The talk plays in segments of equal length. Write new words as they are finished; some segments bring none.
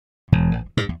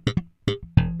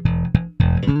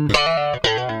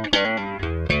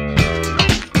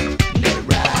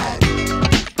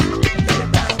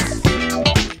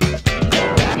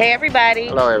everybody.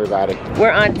 Hello, everybody.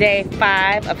 We're on day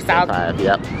 5 of South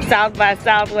by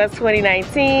Southwest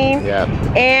 2019. Yep.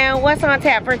 And what's on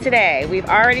tap for today? We've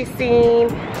already seen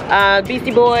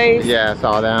Beastie Boys. Yeah,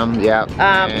 saw them. Yep.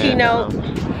 Keynote.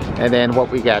 And then what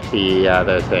we got the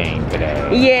other thing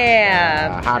today.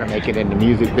 Yeah. How to make it in the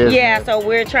music business. Yeah, so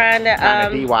we're trying to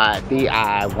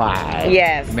DIY.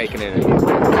 Yes. Making it in the music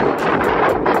business.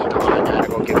 I gotta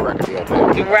go get a record deal.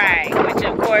 Right, which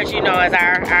of course you know is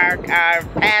our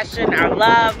passion, our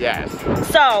love. Yes.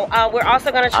 So we're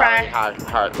also gonna try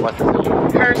what's his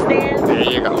name? Herstand. There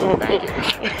you go. Thank you.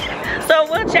 So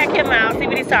we'll check him out, see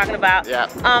what he's talking about. Yeah.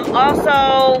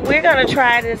 Also, we're gonna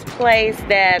try this place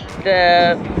that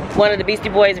one of the Beastie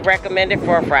Boys recommended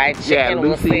for fried chicken. Yeah,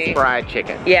 Lucy's we'll see. Fried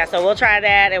Chicken. Yeah, so we'll try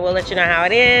that and we'll let you know how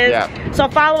it is. Yeah. So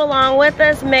follow along with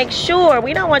us. Make sure,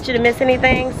 we don't want you to miss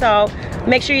anything, so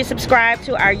make sure you subscribe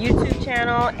to our YouTube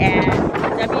channel at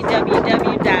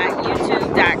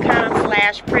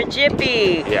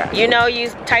www.youtube.com/Prejippie. Yeah. You know, you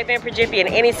type in Prejippie in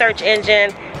any search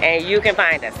engine and you can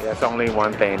find us. That's only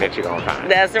one thing that you're gonna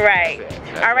find. That's right.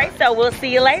 All right, so we'll see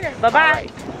you later. Bye-bye. Right.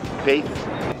 Peace.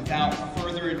 Without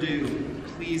further ado,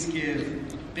 please give a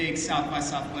big South by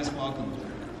Southwest welcome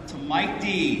to Mike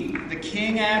D, the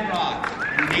King Ad Rock,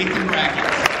 and Nathan Brackett.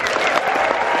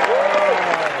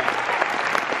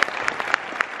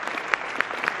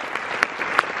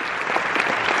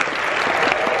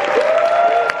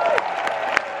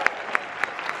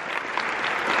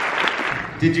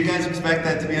 Did you guys expect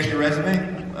that to be on your resume?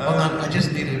 Hold on, I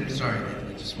just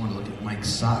want to look at Mike's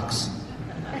socks.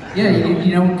 Yeah,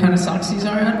 you know what kind of socks these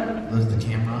are, Ed? Those are the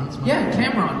Camerons? Yeah,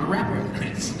 Cameron, the rapper.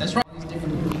 That's right. These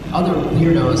different other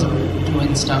weirdos are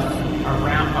doing stuff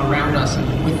around us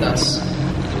and with us.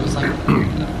 It was like a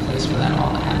place for that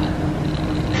all to happen.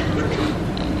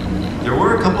 There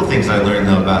were a couple things I learned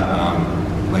though about,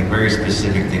 like very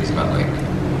specific things about like,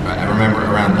 I remember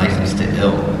around License to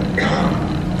Ill,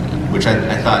 which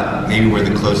I thought maybe were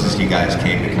the closest you guys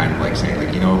came to kind of like saying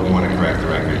like, you know, we want to correct the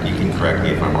record. You can correct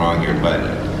me if I'm wrong here, but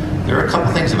there are a couple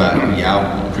things about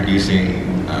Yao producing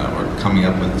or coming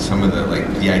up with some of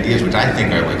the ideas, which I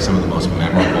think are like some of the most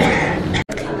memorable.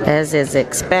 As is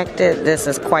expected, this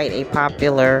is quite a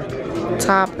popular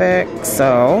topic.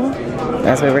 So,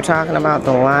 as we were talking about,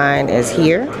 the line is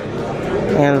here,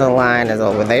 and the line is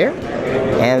over there,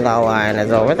 and the line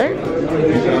is over there.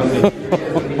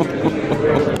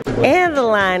 And the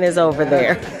line is over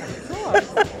there.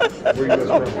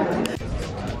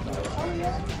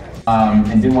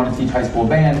 And didn't want to teach high school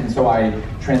band, and so I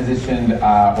transitioned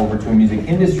over to a music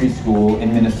industry school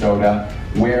in Minnesota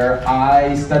where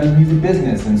I studied music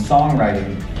business and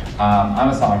songwriting. I'm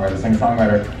a songwriter,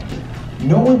 singer-songwriter.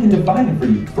 No one can define it for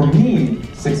you. For me,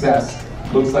 success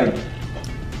looks like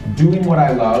doing what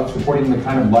I love, supporting the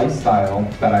kind of lifestyle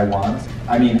that I want.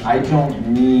 I mean, I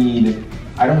don't use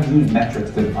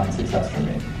metrics to define success for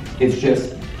me. It's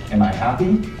just, am I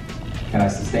happy? Can I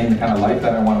sustain the kind of life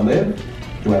that I want to live?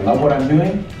 Do I love what I'm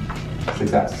doing?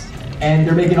 Success. And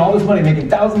they're making all this money, making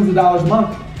thousands of dollars a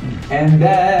month, and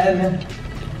then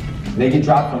they get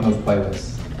dropped from those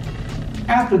playlists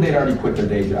after they'd already quit their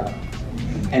day job.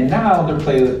 And now their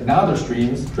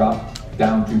streams drop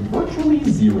down to virtually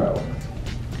zero,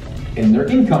 and their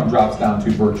income drops down to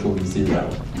virtually zero.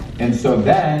 And so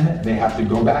then they have to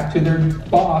go back to their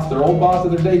boss, their old boss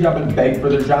of their day job, and beg for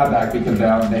their job back because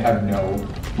now they have no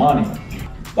money.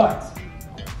 But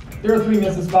there are 3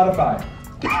 myths of Spotify.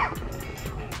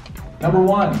 Number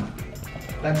 1,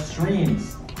 that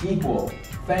streams equal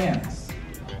fans.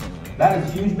 That is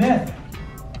a huge myth.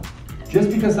 Just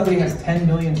because somebody has 10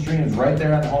 million streams right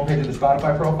there on the homepage of their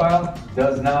Spotify profile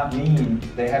does not mean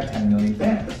they have 10 million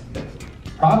fans.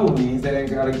 Probably means they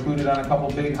got included on a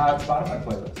couple big hot Spotify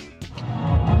playlists.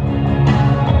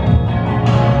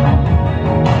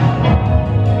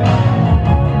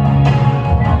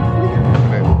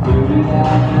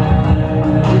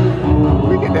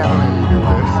 We can definitely do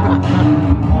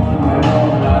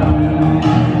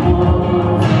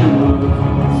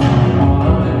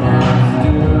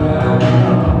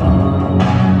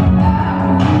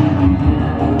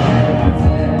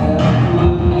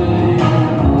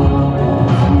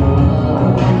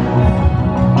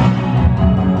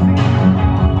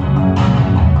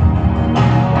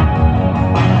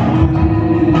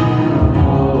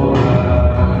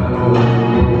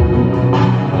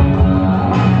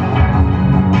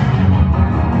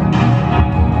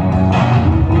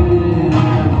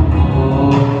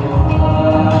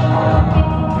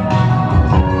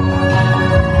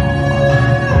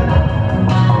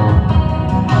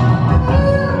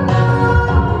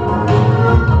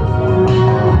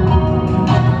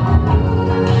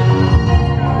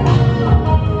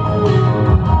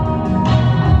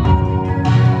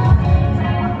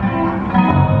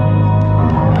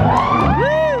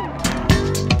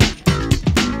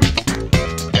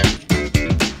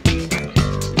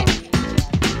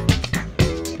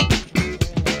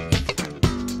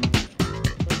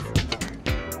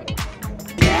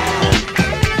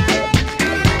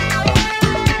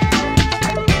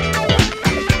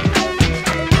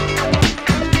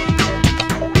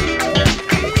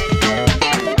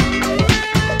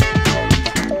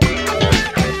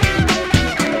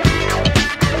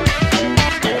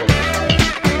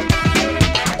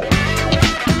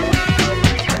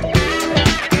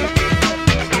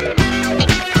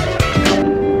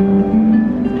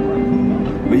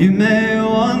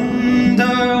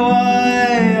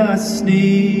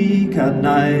sneak at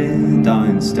night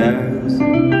downstairs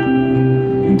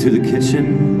into the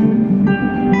kitchen,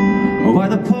 where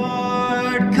the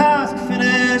poured cask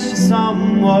finished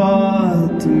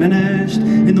somewhat diminished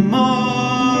in the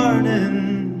morning.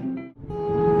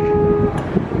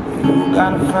 You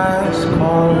got a fast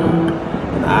car,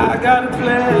 and I got a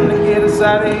plan to get us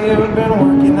out of here. We've been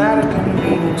working at a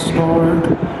convenience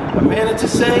store. I managed to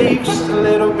save just a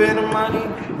little bit of money.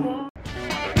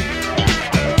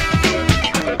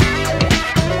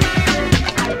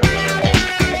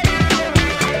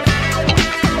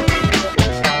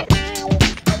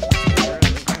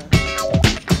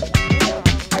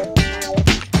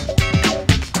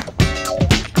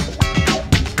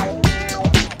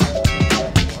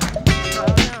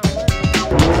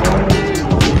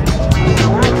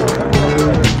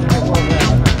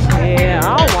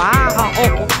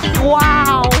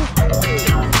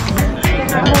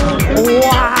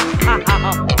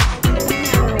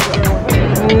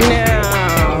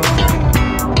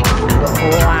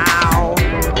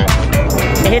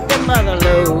 Hit the mother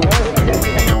load.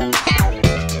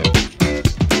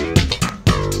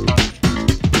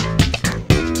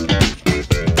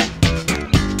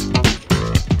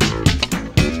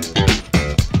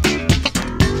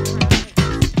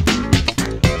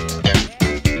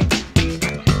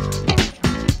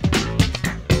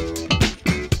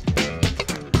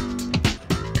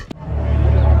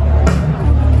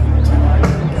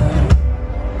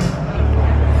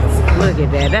 Look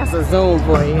at that. That's a zoom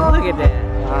for you. Look at that.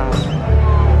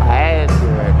 I had to.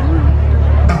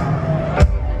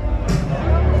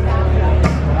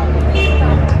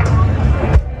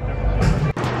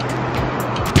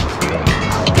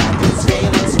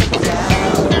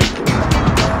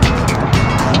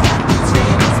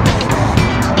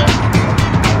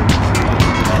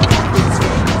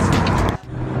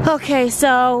 Okay,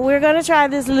 so we're gonna try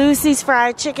this Lucy's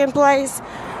fried chicken place.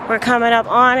 We're coming up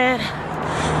on it.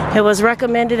 It was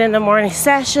recommended in the morning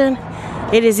session.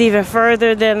 It is even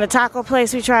further than the taco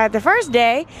place we tried the first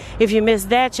day. If you missed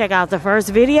that, check out the first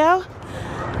video.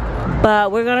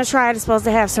 But we're gonna try it. It's supposed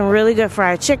to have some really good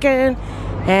fried chicken,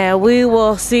 and we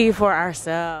will see for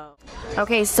ourselves.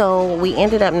 Okay, so we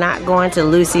ended up not going to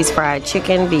Lucy's Fried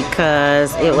Chicken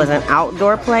because it was an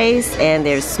outdoor place and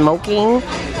there's smoking,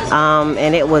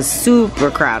 and it was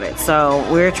super crowded. So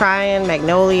we're trying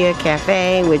Magnolia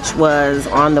Cafe, which was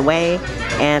on the way,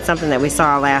 and something that we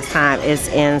saw last time is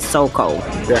in SoCo.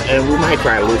 Yeah, and we might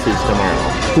try Lucy's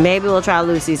tomorrow. Maybe we'll try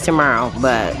Lucy's tomorrow,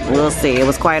 but we'll see. It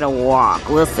was quite a walk.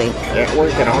 We'll see. Yeah, we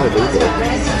can always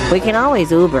Uber. We can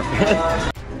always Uber.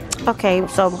 Okay,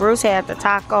 so Bruce had the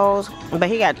tacos, but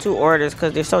he got 2 orders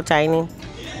because they're so tiny.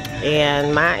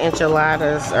 And my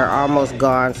enchiladas are almost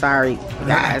gone. Sorry,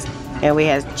 guys. And we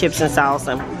had chips and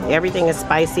salsa. Everything is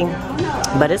spicy,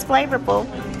 but it's flavorful.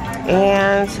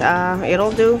 And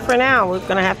it'll do for now. We're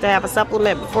going to have a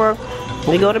supplement before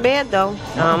we go to bed, though.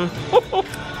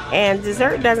 And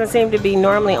dessert doesn't seem to be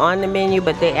normally on the menu,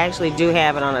 but they actually do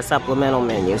have it on a supplemental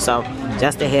menu. So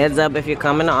just a heads up if you're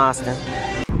coming to Austin.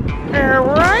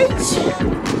 Alright, so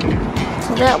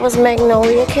that was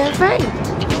Magnolia Cafe.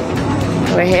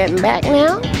 We're heading back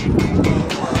now.